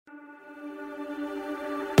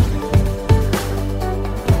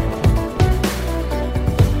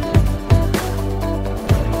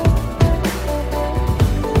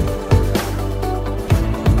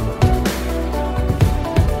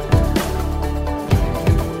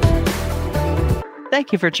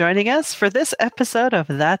Thank you for joining us for this episode of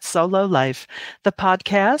That Solo Life, the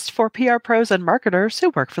podcast for PR pros and marketers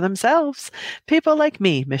who work for themselves. People like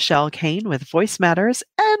me, Michelle Kane with Voice Matters,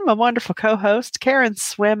 and my wonderful co-host, Karen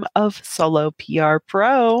Swim of Solo PR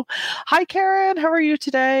Pro. Hi, Karen. How are you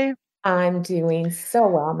today? I'm doing so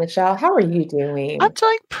well, Michelle. How are you I'm doing?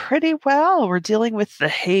 doing pretty well. We're dealing with the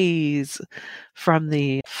haze from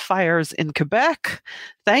the fires in Quebec.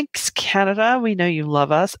 Thanks, Canada. We know you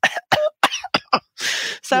love us.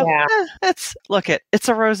 So Yeah. it's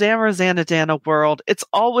a Rosanna Dana world. It's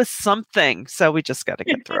always something. So we just got to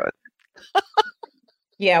get through it.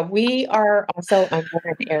 Yeah, we are also under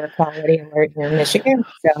an air quality alert here in Michigan.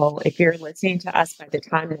 So if you're listening to us by the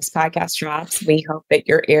time this podcast drops, we hope that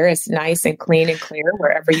your air is nice and clean and clear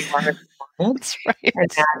wherever you are in the world. That's And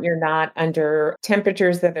right. that you're not under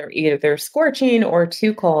temperatures that are either scorching or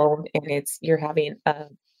too cold, and you're having a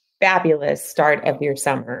fabulous start of your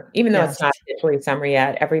summer. Even though Yes. it's not officially summer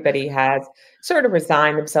yet, everybody has sort of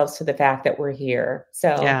resigned themselves to the fact that we're here.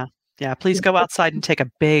 So Yeah. Yeah. Please go outside and take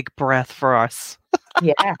a big breath for us.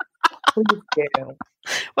 yeah, please do.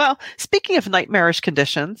 Well, speaking of nightmarish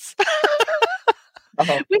conditions,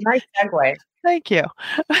 Oh, we, nice segue. thank you.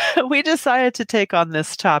 We decided to take on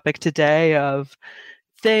this topic today of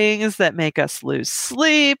things that make us lose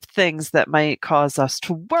sleep, things that might cause us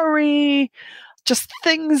to worry, just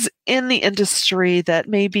things in the industry that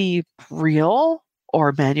may be real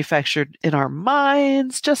or manufactured in our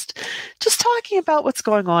minds, just talking about what's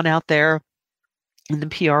going on out there in the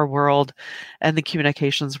PR world and the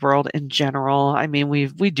communications world in general. I mean, we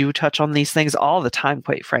do touch on these things all the time,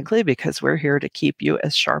 quite frankly, because we're here to keep you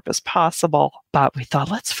as sharp as possible. But we thought,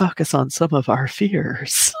 let's focus on some of our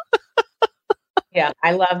fears. Yeah,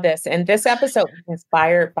 I love this. And this episode was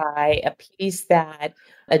inspired by a piece that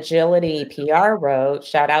Agility PR wrote.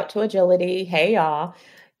 Shout out to Agility. Hey, y'all.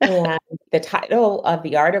 And the title of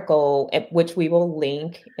the article, which we will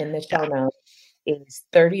link in the show Yeah. notes, is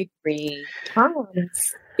 33 times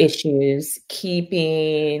issues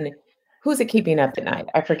keeping, who's it keeping up at night?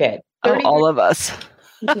 I forget. Oh, 33 all of us.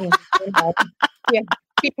 keeping, yeah,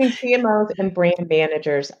 keeping CMOs and brand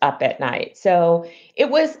managers up at night. So it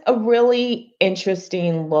was a really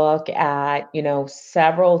interesting look at,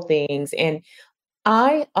 several things. And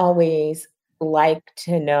I always like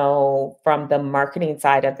to know from the marketing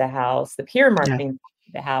side of the house, the peer Yeah. marketing side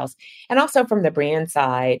of the house, and also from the brand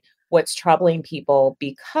side, what's troubling people,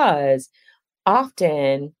 because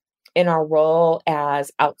often in our role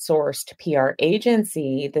as outsourced PR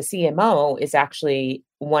agency, the CMO is actually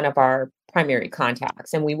one of our primary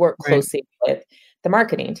contacts, and we work Right. closely with the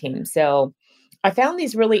marketing team. So I found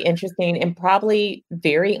these really interesting and probably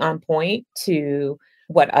very on point to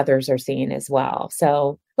what others are seeing as well.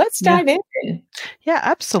 So let's Yeah. dive in. Yeah,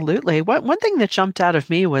 absolutely. One thing that jumped out of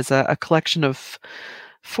me was a collection of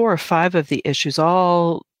 4 or 5 of the issues,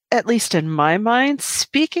 all, at least in my mind,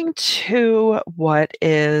 speaking to what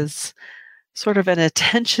is sort of an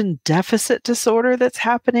attention deficit disorder that's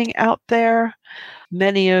happening out there.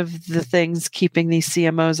 Many of the things keeping these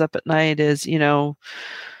CMOs up at night is,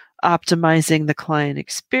 optimizing the client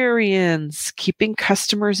experience, keeping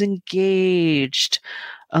customers engaged,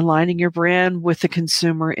 aligning your brand with the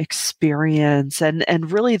consumer experience.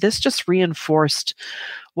 And really, this just reinforced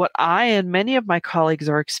what I and many of my colleagues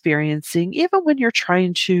are experiencing, even when you're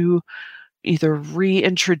trying to either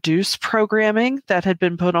reintroduce programming that had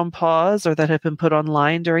been put on pause or that had been put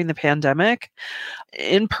online during the pandemic,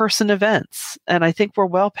 in-person events. And I think we're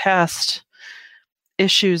well past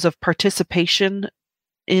issues of participation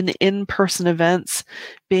in-person events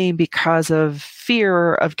being because of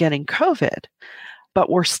fear of getting COVID. But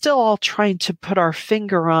we're still all trying to put our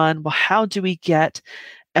finger on, well, how do we get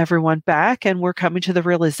everyone back? And we're coming to the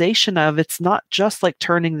realization of it's not just like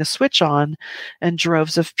turning the switch on and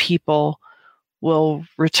droves of people will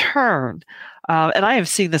return. And I have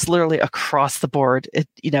seen this literally across the board.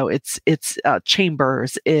 It's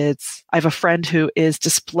chambers. I have a friend who is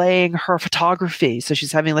displaying her photography, so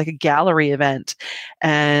she's having like a gallery event,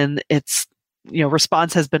 and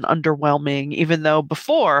response has been underwhelming, even though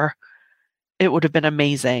before it would have been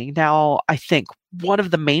amazing. Now, I think one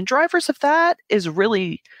of the main drivers of that is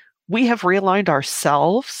really we have realigned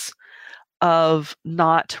ourselves of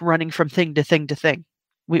not running from thing to thing to thing.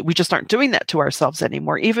 We just aren't doing that to ourselves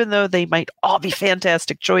anymore, even though they might all be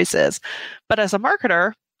fantastic choices. But as a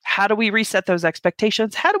marketer, how do we reset those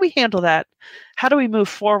expectations? How do we handle that? How do we move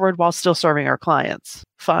forward while still serving our clients?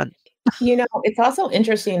 Fun. It's also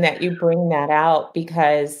interesting that you bring that out,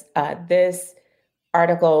 because this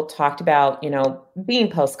article talked about, being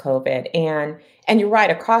post-COVID, and you're right,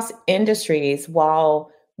 across industries, while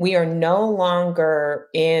we are no longer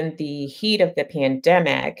in the heat of the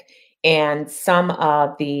pandemic, and some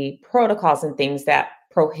of the protocols and things that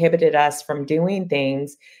prohibited us from doing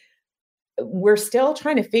things, we're still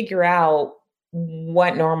trying to figure out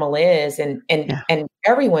what normal is, Yeah. and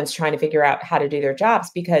everyone's trying to figure out how to do their jobs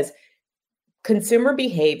because consumer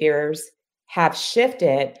behaviors have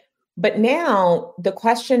shifted. But now the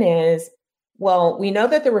question is, well, we know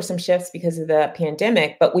that there were some shifts because of the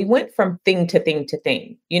pandemic, but we went from thing to thing to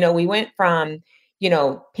thing. We went from,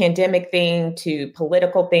 pandemic thing to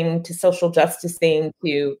political thing to social justice thing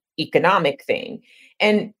to economic thing.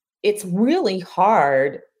 And it's really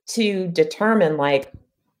hard to determine, like,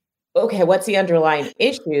 okay, what's the underlying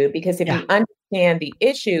issue? Because if Yeah. you understand the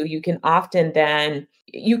issue, you can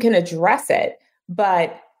address it.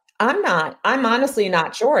 But I'm honestly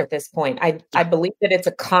not sure at this point. I Yeah. believe that it's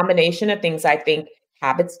a combination of things. I think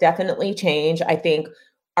habits definitely change. I think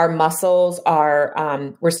our muscles are,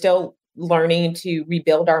 we're still learning to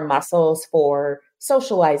rebuild our muscles for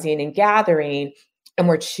socializing and gathering, and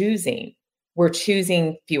We're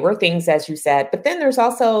choosing fewer things, as you said, but then there's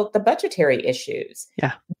also the budgetary issues.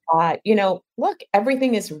 Yeah. Look,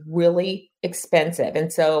 everything is really expensive.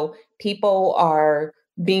 And so people are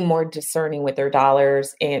being more discerning with their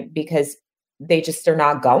dollars, and because they just are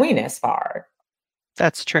not going as far.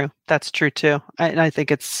 That's true. That's true too. And I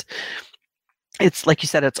think it's like you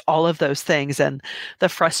said, it's all of those things. And the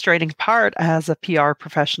frustrating part as a PR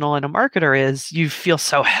professional and a marketer is you feel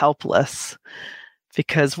so helpless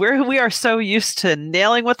because we are so used to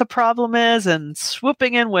nailing what the problem is and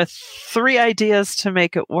swooping in with three ideas to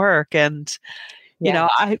make it work. And you know,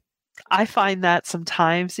 Yes. I find that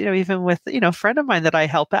sometimes, even with, a friend of mine that I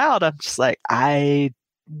help out, I'm just like, I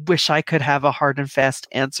wish I could have a hard and fast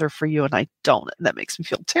answer for you, and I don't. And that makes me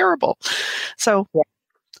feel terrible. So Yeah.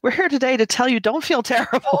 we're here today to tell you don't feel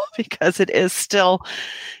terrible because it is still,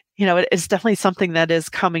 it is definitely something that is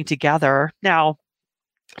coming together. Now,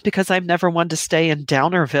 because I'm never one to stay in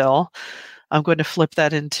Downerville, I'm going to flip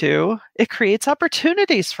that into it creates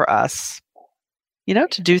opportunities for us,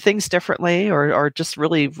 to do things differently or just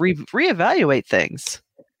really reevaluate things.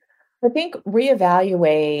 I think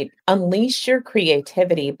reevaluate, unleash your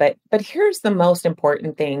creativity, but here's the most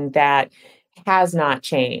important thing that has not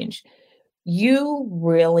changed. You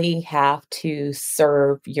really have to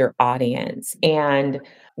serve your audience, and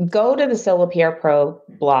go to the Solo PR Pro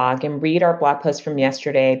blog and read our blog post from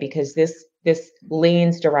yesterday, because this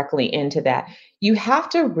leans directly into that. You have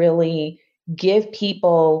to really give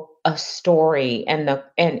people a story, and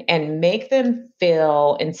make them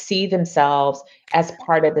feel and see themselves as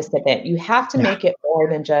part of this event. You have to Yeah. make it more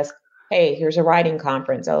than just, hey, here's a writing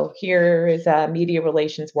conference. Oh, here is a media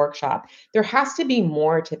relations workshop. There has to be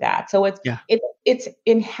more to that. So Yeah. it's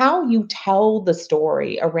in how you tell the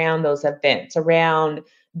story around those events, around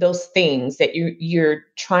those things that you're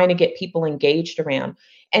trying to get people engaged around.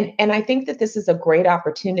 And I think that this is a great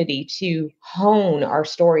opportunity to hone our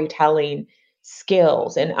storytelling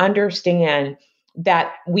skills and understand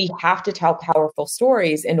that we have to tell powerful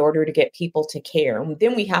stories in order to get people to care. And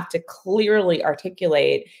then we have to clearly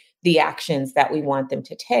articulate the actions that we want them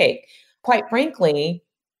to take. Quite frankly,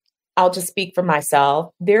 I'll just speak for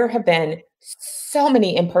myself. There have been so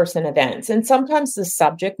many in person events, and sometimes the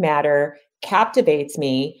subject matter captivates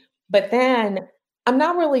me, but then I'm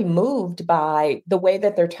not really moved by the way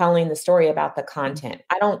that they're telling the story about the content.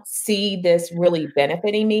 I don't see this really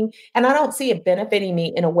benefiting me, and I don't see it benefiting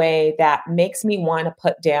me in a way that makes me want to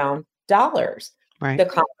put down dollars. Right. The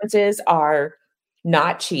conferences are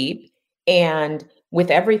not cheap, and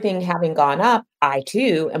with everything having gone up, I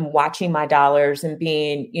too am watching my dollars and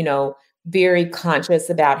being, very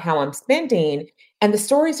conscious about how I'm spending, and the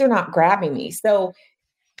stories are not grabbing me. So,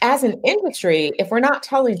 as an industry, if we're not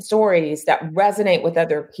telling stories that resonate with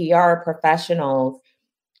other PR professionals,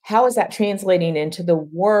 how is that translating into the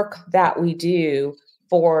work that we do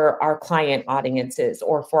for our client audiences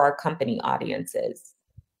or for our company audiences?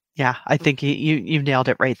 Yeah, I think you nailed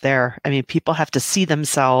it right there. I mean, people have to see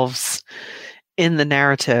themselves in the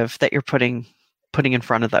narrative that you're putting in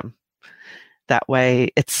front of them. That way,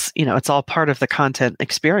 it's all part of the content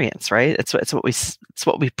experience, right? It's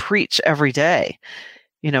what we preach every day.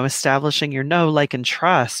 Establishing your know, like, and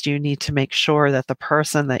trust. You need to make sure that the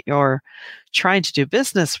person that you're trying to do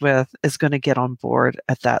business with is going to get on board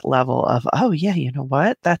at that level of, oh yeah, you know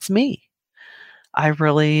what? That's me. I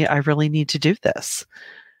really need to do this.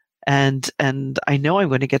 And I know I'm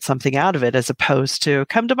going to get something out of it as opposed to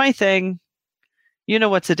come to my thing. You know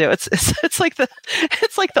what to do. It's like the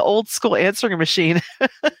old school answering machine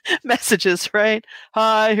messages, right?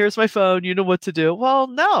 Hi, here's my phone. You know what to do. Well,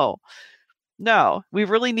 no. No, we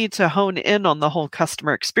really need to hone in on the whole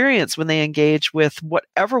customer experience when they engage with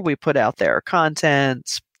whatever we put out there,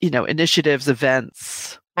 content, initiatives,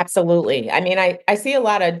 events. Absolutely. I mean, I see a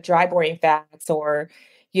lot of dry boring facts or,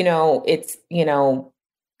 it's,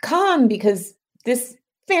 come because this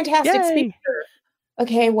fantastic Yay. speaker.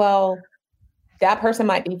 Okay, well, that person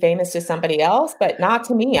might be famous to somebody else, but not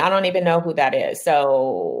to me. I don't even know who that is.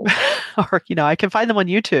 So, Or, I can find them on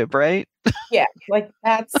YouTube, right? yeah, like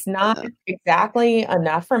that's not exactly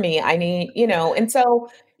enough for me. I need, and so,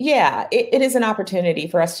 yeah, it is an opportunity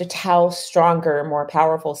for us to tell stronger, more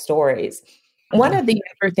powerful stories. One of Mhm. the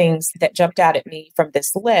other things that jumped out at me from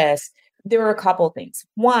this list, there were a couple of things.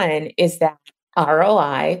 One is that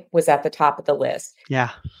ROI was at the top of the list. Yeah.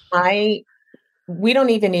 I We don't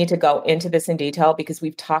even need to go into this in detail because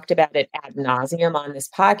we've talked about it ad nauseum on this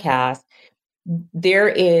podcast. There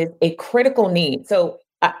is a critical need. So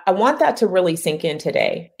I want that to really sink in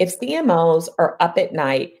today. If CMOs are up at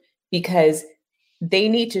night because they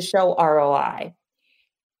need to show ROI,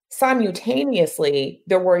 simultaneously,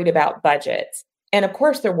 they're worried about budgets. And of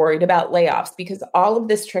course, they're worried about layoffs because all of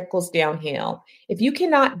this trickles downhill. If you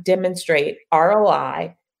cannot demonstrate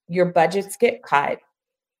ROI, your budgets get cut,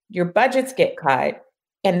 your budgets get cut,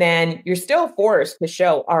 and then you're still forced to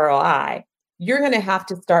show ROI, you're going to have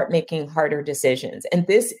to start making harder decisions. And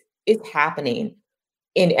this is happening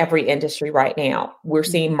in every industry right now. We're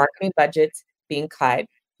seeing Mhm. marketing budgets being cut.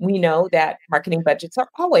 We know that marketing budgets are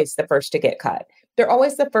always the first to get cut. They're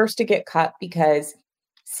always the first to get cut because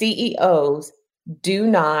CEOs do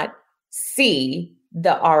not see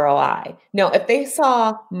the ROI. Now, if they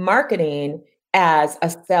saw marketing as a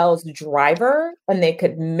sales driver and they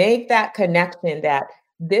could make that connection that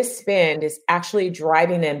this spend is actually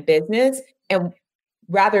driving them business, and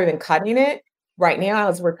rather than cutting it, right now,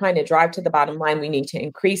 as we're trying to drive to the bottom line, we need to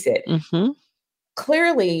increase it. Mhm.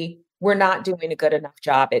 Clearly, we're not doing a good enough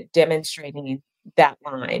job at demonstrating that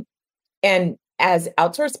line. And as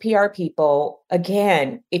outsourced PR people,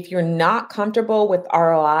 again, if you're not comfortable with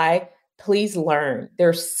ROI, please learn.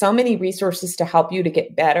 There's so many resources to help you to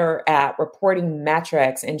get better at reporting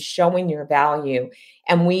metrics and showing your value.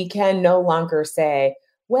 And we can no longer say,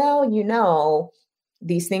 well,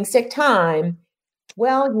 these things take time.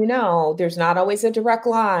 Well, there's not always a direct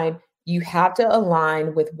line. You have to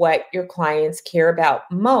align with what your clients care about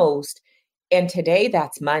most. And today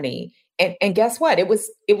that's money. And guess what? It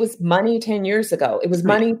was money 10 years ago. It was Oh, yeah.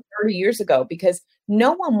 money 30 years ago because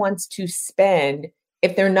no one wants to spend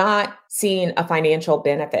if they're not seeing a financial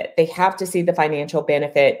benefit. They have to see the financial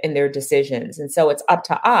benefit in their decisions. And so it's up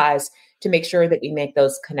to us to make sure that we make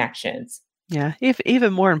those connections. Yeah.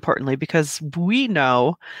 Even more importantly, because we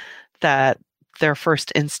know that their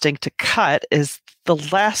first instinct to cut is the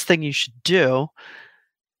last thing you should do,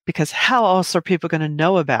 because how else are people going to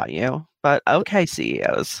know about you? But okay,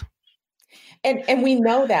 CEOs. And we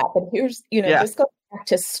know that, but here's, Yeah. this goes back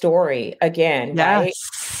to story again, right?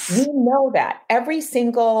 We Yes. know that every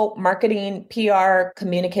single marketing, PR,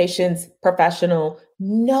 communications professional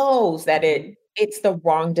knows that Mhm. it's the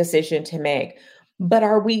wrong decision to make. But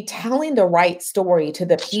are we telling the right story to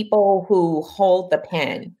the people who hold the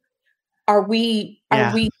pen? Are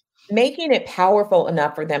Yeah. we making it powerful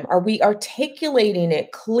enough for them? Are we articulating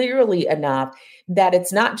it clearly enough that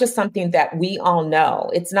it's not just something that we all know?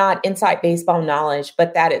 It's not inside baseball knowledge,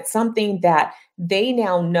 but that it's something that they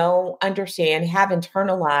now know, understand, have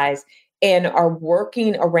internalized, and are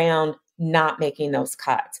working around not making those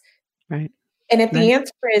cuts. Right. And if the Right.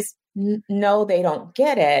 answer is no, they don't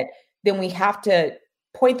get it, then we have to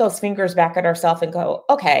point those fingers back at ourselves and go,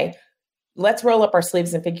 okay, let's roll up our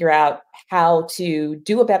sleeves and figure out how to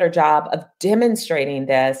do a better job of demonstrating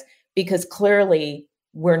this because clearly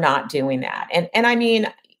we're not doing that. And I mean,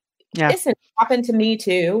 Yeah. listen, it happened to me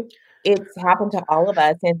too. It's happened to all of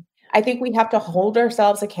us. And I think we have to hold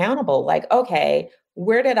ourselves accountable. Like, okay,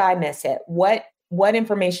 where did I miss it? What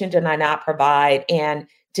information did I not provide? And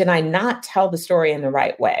did I not tell the story in the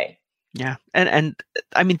right way? Yeah. And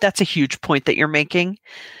I mean, that's a huge point that you're making,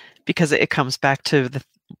 because it comes back to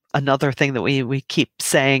another thing that we keep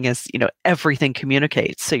saying is, everything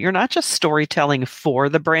communicates. So you're not just storytelling for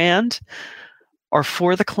the brand or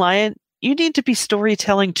for the client. You need to be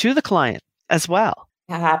storytelling to the client as well.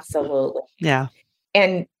 Absolutely. Yeah.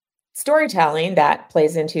 And storytelling, that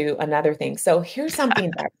plays into another thing. So here's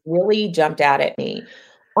something that really jumped out at me.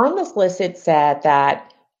 On this list, it said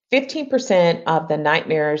that 15% of the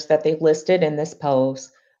nightmares that they listed in this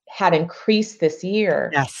post had increased this year.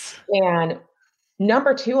 Yes. And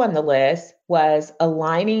number two on the list was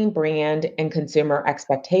aligning brand and consumer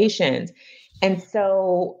expectations. And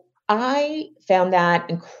so I found that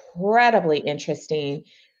incredibly interesting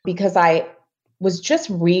because I was just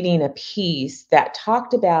reading a piece that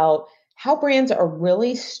talked about how brands are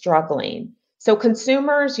really struggling. So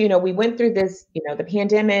consumers, we went through this, the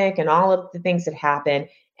pandemic and all of the things that happened,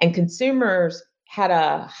 and consumers had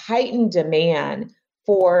a heightened demand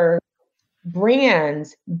for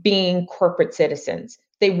brands being corporate citizens.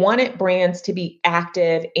 They wanted brands to be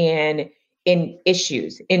active in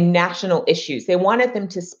issues, in national issues. They wanted them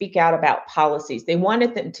to speak out about policies. They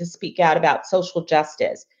wanted them to speak out about social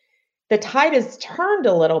justice. The tide has turned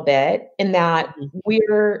a little bit in that Mhm.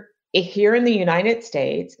 we're here in the United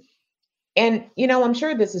States. And, I'm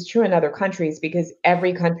sure this is true in other countries because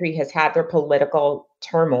every country has had their political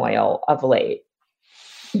turmoil of late.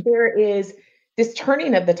 There is this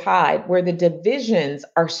turning of the tide where the divisions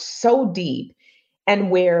are so deep and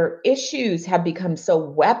where issues have become so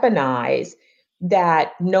weaponized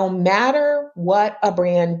that no matter what a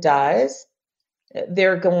brand does,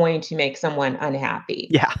 they're going to make someone unhappy.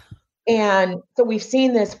 Yeah. And so we've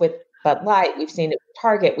seen this with Bud Light, we've seen it with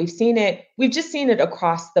Target, we've just seen it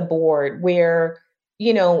across the board where,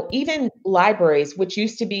 even libraries, which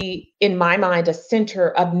used to be, in my mind, a center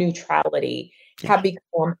of neutrality, Yeah. have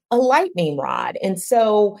become a lightning rod. And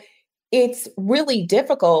so it's really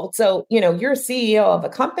difficult. So, you're a CEO of a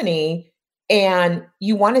company and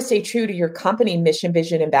you want to stay true to your company mission,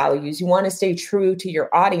 vision, and values. You want to stay true to your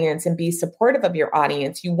audience and be supportive of your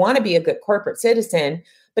audience. You want to be a good corporate citizen.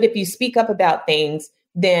 But if you speak up about things,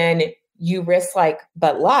 then you risk, like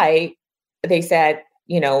Bud Light. They said,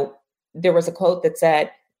 there was a quote that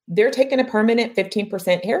said, they're taking a permanent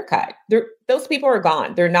 15% haircut. Those people are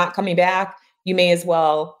gone. They're not coming back. You may as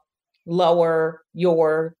well lower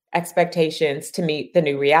your expectations to meet the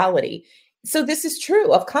new reality. So this is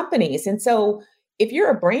true of companies. And so if you're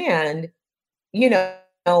a brand, you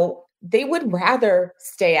they would rather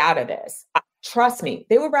stay out of this. Trust me,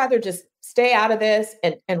 they would rather just stay out of this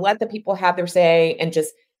and let the people have their say and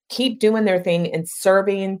just keep doing their thing and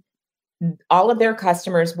serving all of their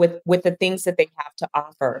customers with the things that they have to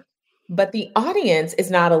offer. But the audience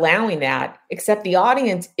is not allowing that, except the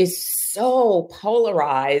audience is so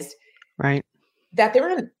polarized Right. that they're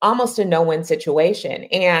in almost a no-win situation.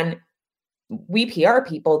 And we PR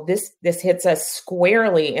people, this hits us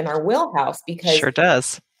squarely in our wheelhouse because Sure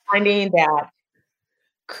does. finding that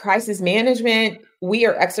crisis management, we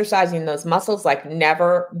are exercising those muscles like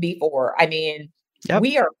never before. I mean, Yep.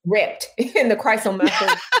 we are ripped in the crisis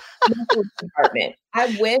muscle department.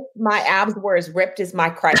 I wish my abs were as ripped as my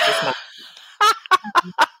crisis muscle.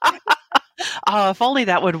 Oh, if only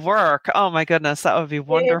that would work. Oh my goodness, that would be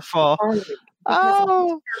wonderful. Because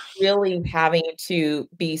Oh, we're really having to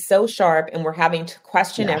be so sharp and we're having to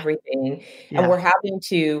question yeah. everything and Yeah. we're having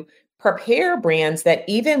to prepare brands that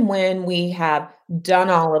even when we have done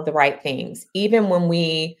all of the right things, even when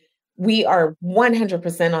we are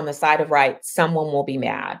 100% on the side of right, someone will be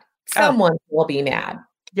mad. Oh, Someone will be mad.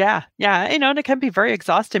 yeah. Yeah. And it can be very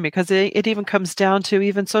exhausting because it even comes down to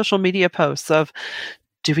even social media posts of,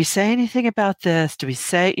 do we say anything about this? Do we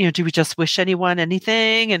say, do we just wish anyone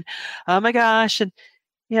anything? And oh my gosh. And,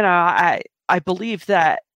 I believe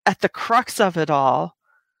that at the crux of it all,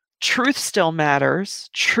 truth still matters.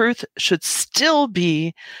 Truth should still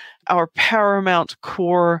be our paramount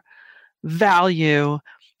core value.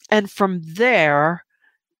 And from there,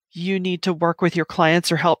 you need to work with your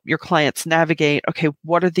clients or help your clients navigate, okay,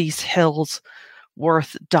 what are these hills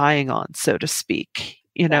worth dying on, so to speak?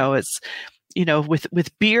 Yeah. It's,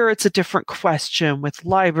 with beer, it's a different question. With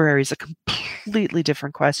libraries, a completely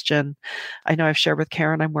different question. I know I've shared with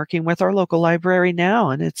Karen, I'm working with our local library now,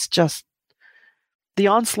 and it's just, the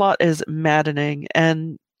onslaught is maddening.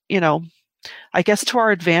 And, I guess to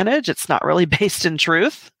our advantage, it's not really based in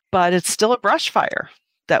truth, but it's still a brush fire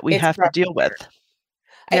that we It's have to deal with.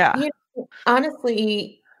 Yeah.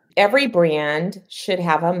 honestly, every brand should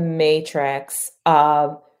have a matrix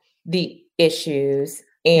of the issues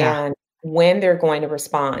Yeah. and when they're going to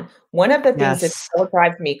respond. One of the things that Yes. still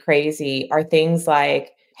drives me crazy are things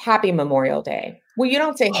like Happy Memorial Day. Well, you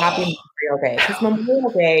don't say Happy Memorial Day because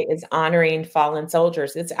Memorial Day is honoring fallen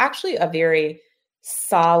soldiers. It's actually a very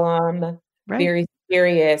solemn, Right. very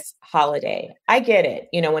serious holiday. I get it.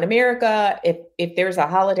 In America, if there's a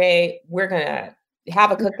holiday, we're gonna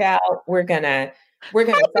have a cookout. We're gonna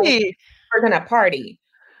celebrate. Hey! We're gonna party.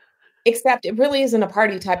 Except it really isn't a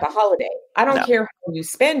party type of holiday. I don't No. care how you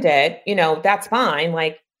spend it. That's fine.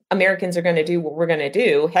 Like Americans are gonna do what we're gonna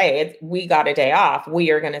do. Hey, we got a day off. We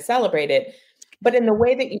are gonna celebrate it. But in the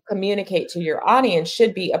way that you communicate to your audience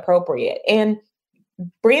should be appropriate. And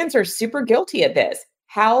brands are super guilty of this.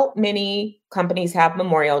 How many companies have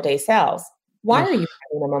Memorial Day sales? Why Ugh, are you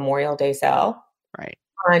having a Memorial Day sale right.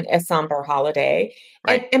 on a somber holiday?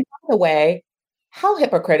 And Right. by the way, how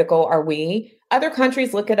hypocritical are we? Other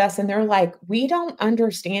countries look at us and they're like, we don't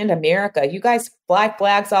understand America. You guys fly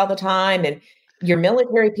flags all the time, and your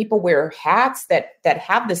military people wear hats that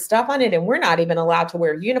have this stuff on it, and we're not even allowed to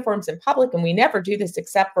wear uniforms in public, and we never do this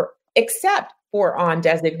except for on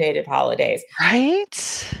designated holidays.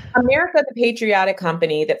 Right? America, the patriotic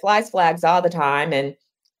company that flies flags all the time, and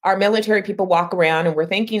our military people walk around and we're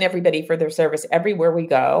thanking everybody for their service everywhere we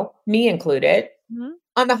go, me included. Mhm.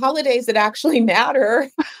 On the holidays that actually matter,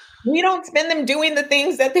 we don't spend them doing the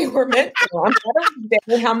things that they were meant for. On Veterans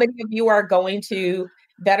Day, how many of you are going to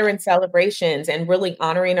veteran celebrations and really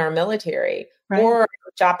honoring our military, Right. or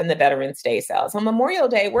shopping the Veterans Day sales? On Memorial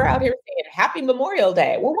Day, we're out here saying Happy Memorial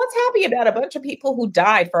Day. Well, what's happy about a bunch of people who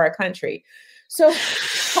died for our country? So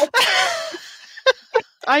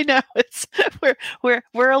I know it's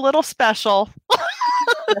we're a little special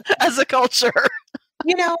as a culture. I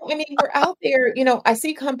mean, we're out there, I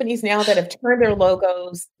see companies now that have turned their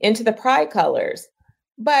logos into the pride colors,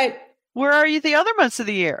 but Where are you the other months of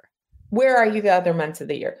the year? where are you the other months of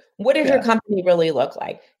the year? What does your Yeah. company really look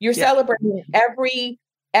like? You're Yeah. celebrating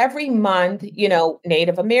every month,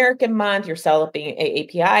 Native American month, you're celebrating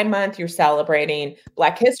AAPI month, you're celebrating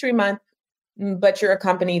Black History Month, but you're a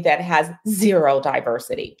company that has zero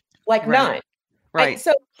diversity, like Right. none. And Right.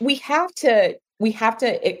 so we have to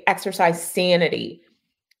exercise sanity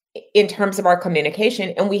in terms of our communication,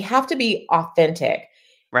 and we have to be authentic.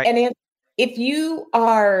 Right. And if you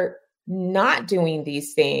are not doing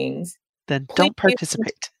these things, Then please don't use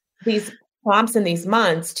participate. these prompts in these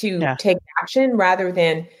months to Yeah. take action rather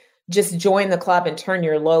than just join the club and turn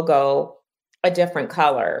your logo a different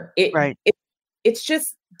color. Right. It's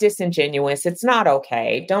just disingenuous. It's not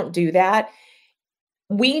okay. Don't do that.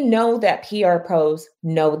 We know that PR pros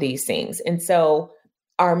know these things. And so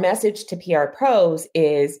our message to PR pros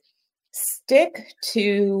is stick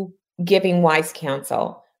to giving wise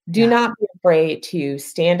counsel. Do Yeah. not be afraid to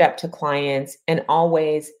stand up to clients and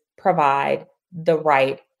always provide the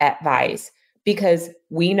right advice, because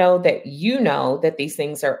we know that these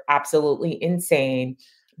things are absolutely insane.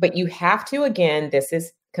 But you have to, again, this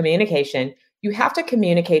is communication. You have to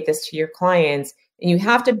communicate this to your clients, and you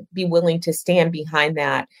have to be willing to stand behind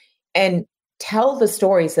that and tell the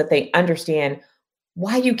stories that they understand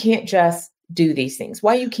why you can't just do these things,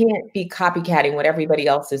 why you can't be copycatting what everybody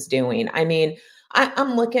else is doing. I mean,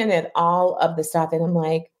 I'm looking at all of the stuff and I'm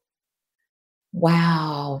like,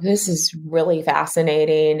 wow, this is really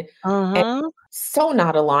fascinating and Uh-huh. so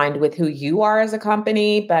not aligned with who you are as a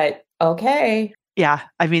company, but okay. Yeah.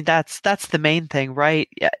 I mean, that's the main thing, right?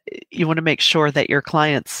 Yeah. You want to make sure that your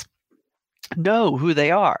clients know who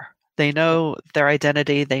they are. They know their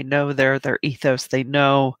identity, they know their ethos, they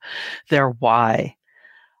know their why.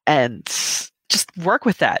 And just work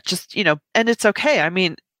with that. Just, and it's okay. I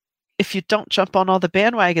mean, if you don't jump on all the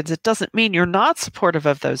bandwagons, it doesn't mean you're not supportive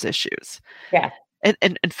of those issues. Yeah. And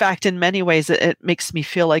in fact, in many ways, it makes me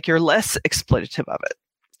feel like you're less exploitative of it,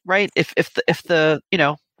 right? If the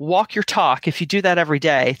walk your talk, if you do that every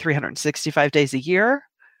day, 365 days a year,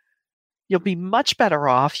 you'll be much better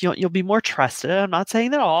off. You'll be more trusted. I'm not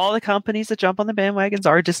saying that all the companies that jump on the bandwagons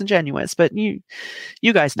are disingenuous, but you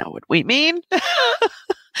guys know what we mean.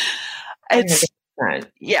 It's 100%.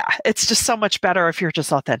 yeah, it's just so much better if you're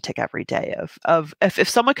just authentic every day of if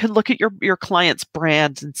someone can look at your client's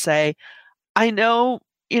brand and say, I know,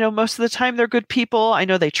 most of the time they're good people. I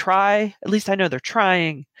know they try. At least I know they're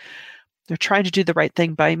trying. They're trying to do the right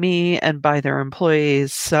thing by me and by their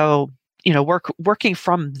employees. So, working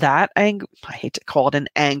from that angle, I hate to call it an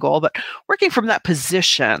angle, but working from that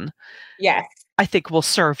position, Yes. I think will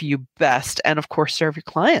serve you best and of course serve your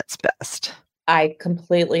clients best. I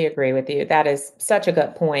completely agree with you. That is such a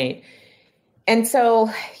good point. And so,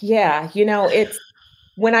 yeah, it's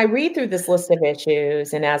when I read through this list of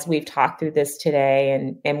issues, and as we've talked through this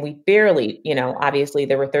today, and we barely, obviously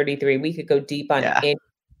there were 33. We could go deep on Yeah. any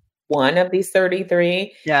one of these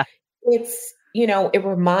 33. Yeah. It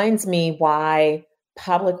reminds me why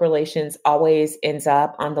public relations always ends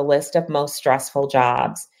up on the list of most stressful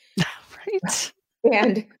jobs. Right.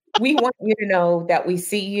 And we want you to know that we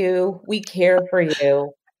see you, we care for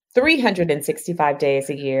you 365 days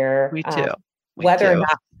a year, We do. We whether or do.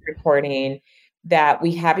 not we're recording, that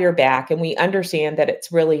we have your back and we understand that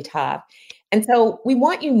it's really tough. And so we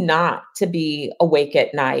want you not to be awake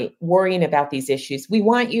at night worrying about these issues. We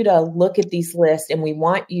want you to look at these lists and we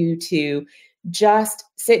want you to just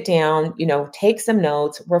sit down, take some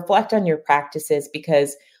notes, reflect on your practices,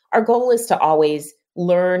 because our goal is to always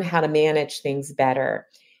learn how to manage things better.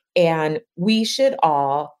 And we should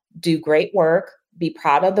all do great work, be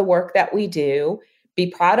proud of the work that we do, be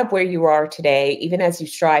proud of where you are today, even as you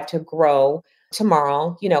strive to grow.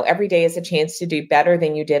 tomorrow. Every day is a chance to do better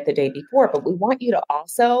than you did the day before. But we want you to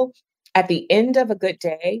also, at the end of a good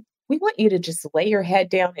day, we want you to just lay your head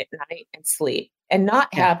down at night and sleep and not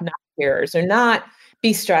Yeah. have night terrors or not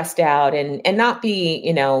be stressed out and not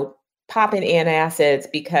be, popping antacids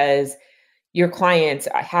because your clients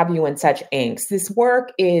have you in such angst. This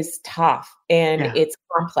work is tough and Yeah. it's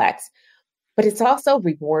complex, but it's also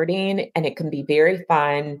rewarding and it can be very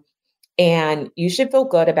fun. And you should feel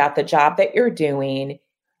good about the job that you're doing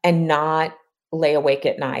and not lay awake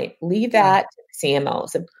at night. Leave Yeah. that to the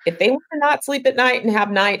CMOs. If they want to not sleep at night and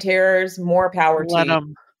have night terrors, more power to Let you.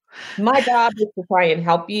 them. My job is to try and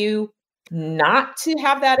help you not to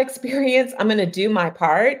have that experience. I'm going to do my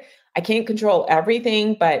part. I can't control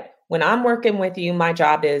everything, but when I'm working with you, my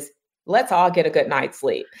job is let's all get a good night's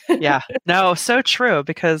sleep. Yeah. No, so true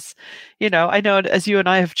because, I know as you and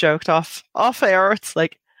I have joked off air, it's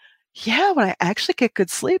like, yeah, when I actually get good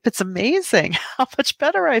sleep, it's amazing how much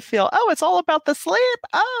better I feel. Oh, it's all about the sleep.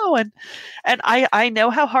 Oh, and I know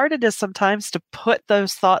how hard it is sometimes to put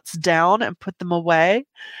those thoughts down and put them away.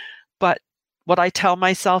 But what I tell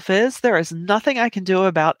myself is there is nothing I can do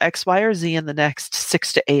about X, Y, or Z in the next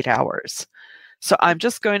 6 to 8 hours. So I'm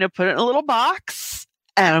just going to put it in a little box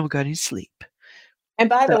and I'm going to sleep. And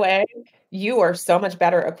by So, the way, you are so much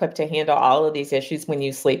better equipped to handle all of these issues when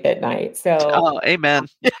you sleep at night. So oh, amen.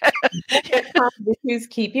 don't let common issues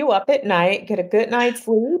keep you up at night. Get a good night's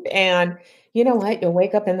sleep. And you know what? You'll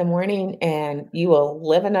wake up in the morning and you will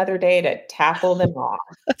live another day to tackle them all.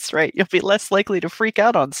 That's right. You'll be less likely to freak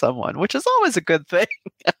out on someone, which is always a good thing.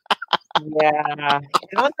 Yeah. And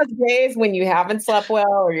on those days when you haven't slept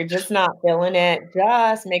well or you're just not feeling it,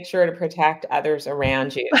 just make sure to protect others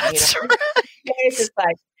around you. That's Some days right. it's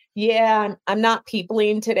like, yeah, I'm not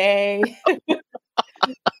peopling today.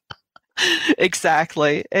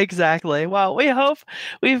 Exactly, exactly. Well, we hope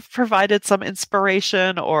we've provided some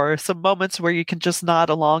inspiration or some moments where you can just nod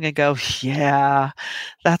along and go, "Yeah,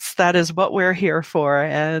 that is what we're here for."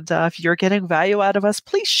 And if you're getting value out of us,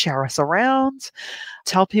 please share us around.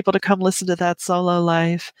 Tell people to come listen to That Solo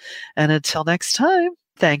Life. And until next time,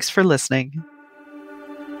 thanks for listening.